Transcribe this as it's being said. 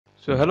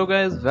So hello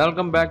guys,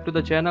 welcome back to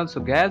the channel.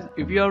 So guys,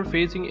 if you are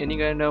facing any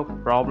kind of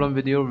problem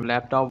with your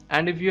laptop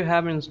and if you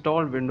have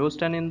installed Windows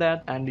 10 in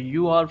that and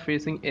you are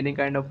facing any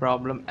kind of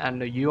problem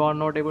and you are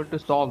not able to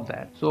solve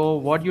that, so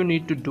what you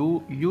need to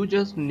do, you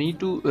just need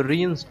to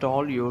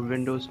reinstall your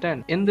Windows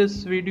 10. In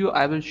this video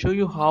I will show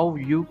you how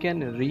you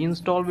can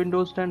reinstall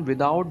Windows 10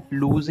 without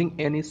losing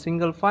any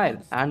single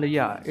file, and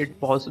yeah, it's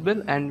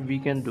possible and we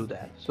can do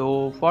that.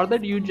 So for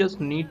that you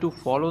just need to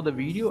follow the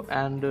video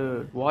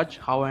and watch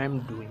how I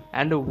am doing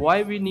and why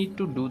we need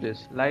to do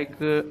this. I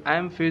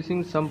am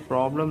facing some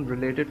problem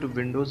related to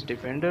Windows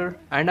Defender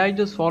and I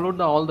just followed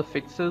all the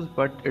fixes,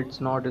 but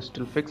it's not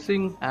still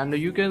fixing, and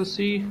you can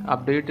see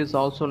update is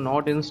also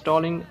not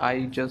installing.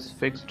 I just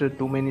fixed it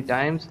too many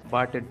times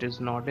but it is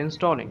not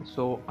installing,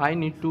 so I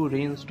need to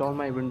reinstall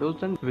my Windows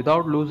 10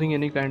 without losing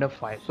any kind of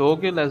file. So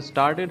okay, let's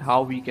start it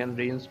how we can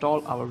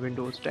reinstall our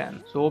Windows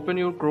 10. So open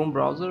your Chrome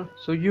browser.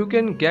 So you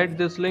can get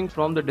this link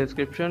from the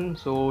description,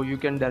 so you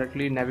can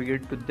directly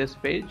navigate to this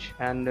page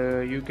and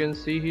you can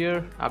see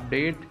here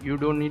update. You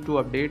don't need to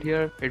update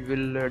here, it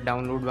will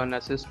download one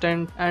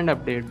assistant and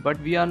update, but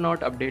we are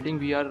not updating,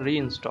 we are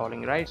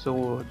reinstalling, right?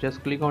 So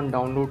just click on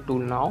download tool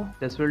now.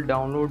 This will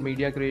download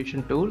media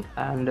creation tool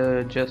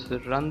and just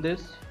run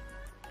this,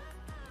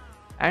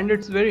 and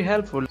it's very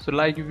helpful. So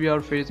like if you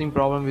are facing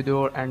problem with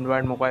your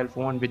Android mobile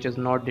phone which is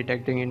not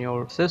detecting in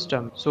your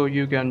system, so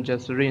you can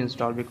just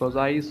reinstall, because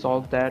I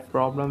solved that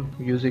problem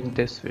using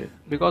this way,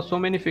 because so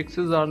many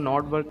fixes are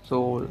not work,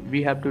 so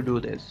we have to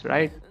do this,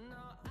 right?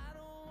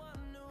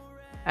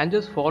 And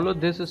just follow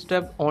this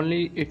step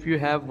only if you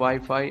have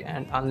Wi-Fi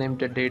and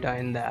unlimited data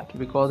in that,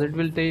 because it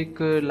will take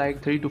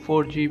like 3 to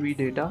 4 GB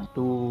data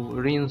to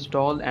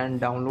reinstall and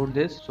download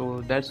this.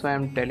 So that's why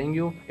I'm telling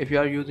you, if you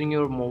are using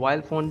your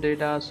mobile phone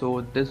data,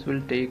 so this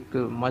will take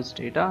much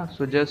data,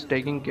 so just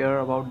taking care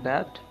about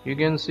that. You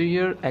can see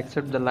here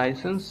accept the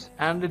license,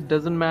 and it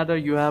doesn't matter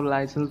you have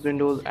licensed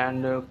Windows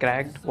and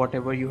cracked,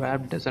 whatever you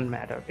have doesn't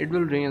matter, it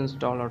will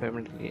reinstall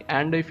automatically.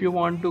 And if you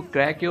want to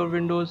crack your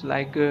Windows,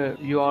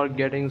 you are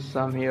getting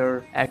some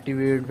here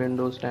activate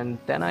Windows 10,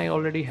 then I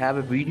already have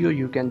a video,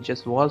 you can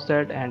just watch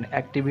that and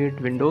activate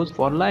Windows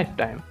for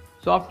lifetime.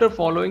 So after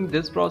following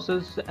this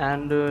process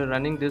and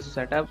running this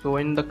setup, so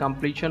in the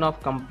completion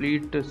of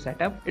complete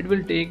setup, it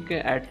will take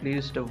at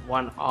least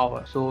 1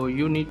 hour, so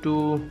you need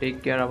to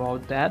take care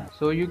about that.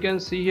 So you can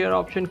see here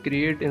option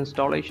create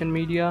installation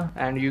media,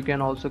 and you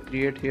can also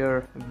create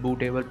here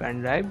bootable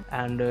pen drive,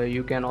 and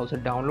you can also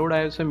download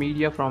ISO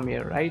media from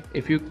here, right?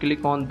 If you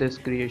click on this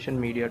creation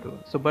media tool.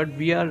 So but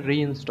we are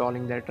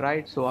reinstalling that,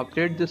 right? So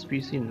update this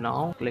PC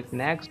now, click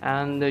next,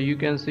 and you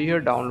can see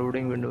here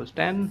downloading Windows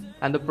 10,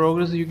 and the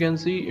progress you can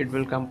see it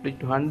will complete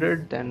to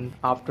 100. Then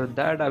after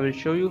that I will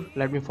show you.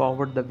 Let me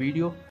forward the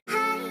video.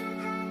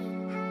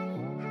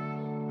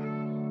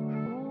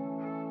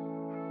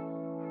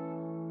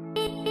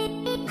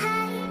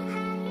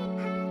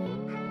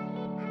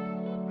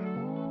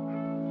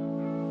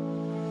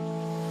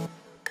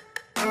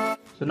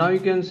 So now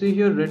you can see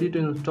here ready to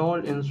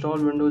install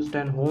Windows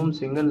 10 home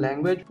single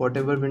language,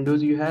 whatever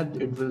Windows you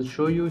have it will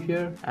show you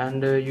here,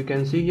 and you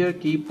can see here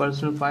keep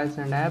personal files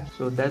and apps,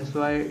 so that's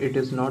why it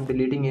is not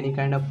deleting any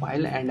kind of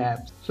file and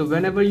apps. So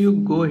whenever you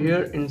go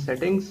here in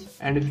settings,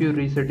 and if you're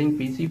resetting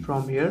PC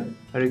from here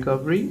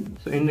recovery,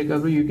 so in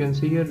recovery you can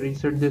see here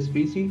reset this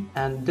PC,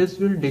 and this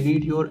will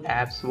delete your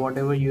apps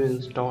whatever you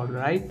installed,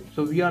 right?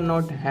 So we are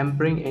not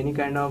hampering any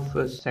kind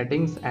of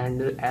settings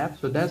and apps,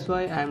 so that's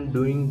why I'm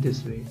doing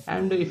this way.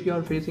 And if you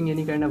are facing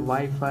any kind of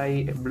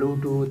Wi-Fi,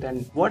 Bluetooth,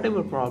 and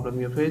whatever problem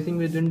you're facing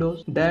with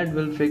Windows, that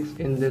will fix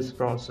in this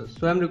process.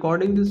 So I'm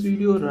recording this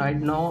video right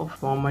now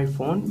from my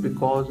phone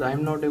because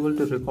I'm not able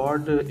to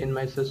record in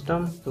my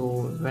system.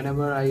 So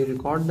whenever I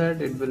record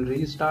that, it will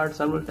restart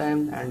several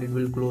times and it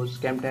will close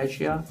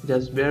Camtasia.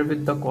 Just bear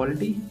with the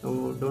quality,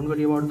 so don't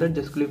worry about that.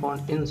 Just click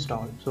on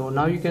install. So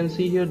now you can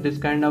see here this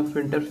kind of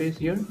interface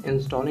here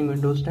installing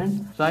Windows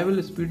 10. So I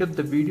will speed up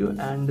the video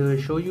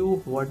and show you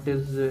what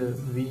is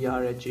we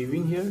are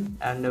achieving here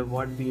and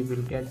what we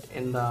will get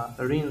in the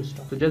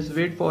reinstall. So just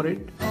wait for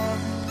it.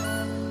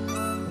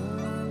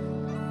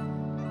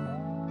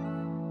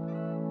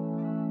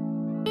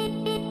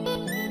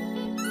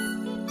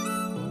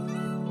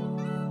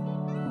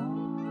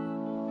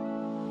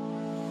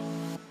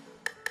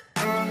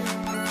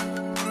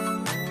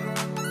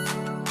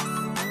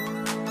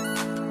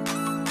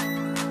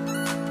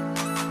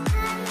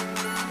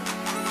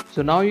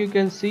 So now you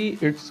can see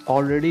it's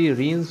already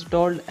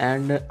reinstalled,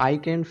 and I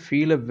can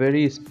feel a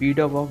very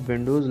speed up of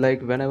Windows.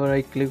 Like whenever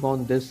I click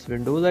on this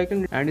Windows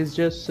icon, and it's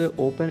just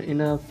open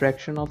in a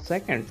fraction of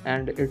seconds,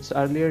 and it's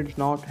earlier it's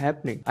not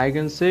happening. I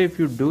can say if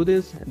you do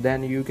this,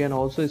 then you can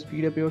also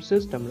speed up your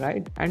system,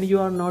 right? And you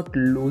are not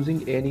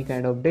losing any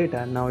kind of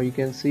data. Now you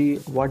can see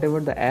whatever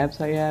the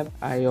apps I have,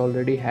 I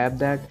already have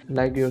that.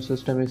 Like your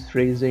system is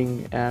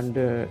freezing, and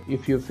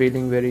if you're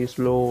feeling very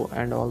slow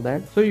and all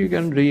that, so you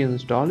can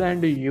reinstall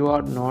and you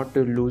are not not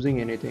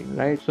losing anything,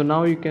 right? So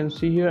now you can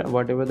see here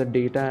whatever the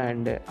data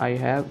and I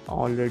have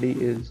already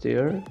is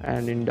there,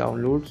 and in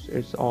downloads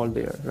it's all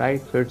there,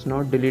 right? So it's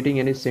not deleting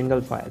any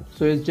single file,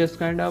 so it's just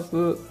kind of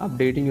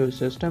updating your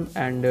system,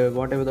 and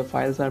whatever the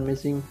files are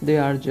missing, they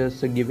are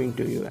just giving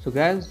to you. So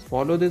guys,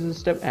 follow this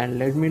step and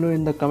let me know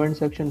in the comment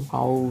section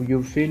how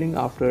you're feeling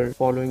after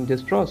following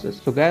this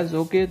process. So guys,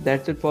 okay,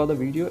 that's it for the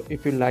video.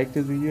 If you like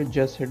this video,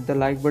 just hit the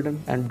like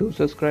button and do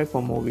subscribe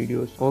for more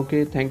videos.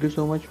 Okay, thank you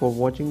so much for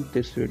watching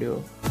this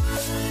video.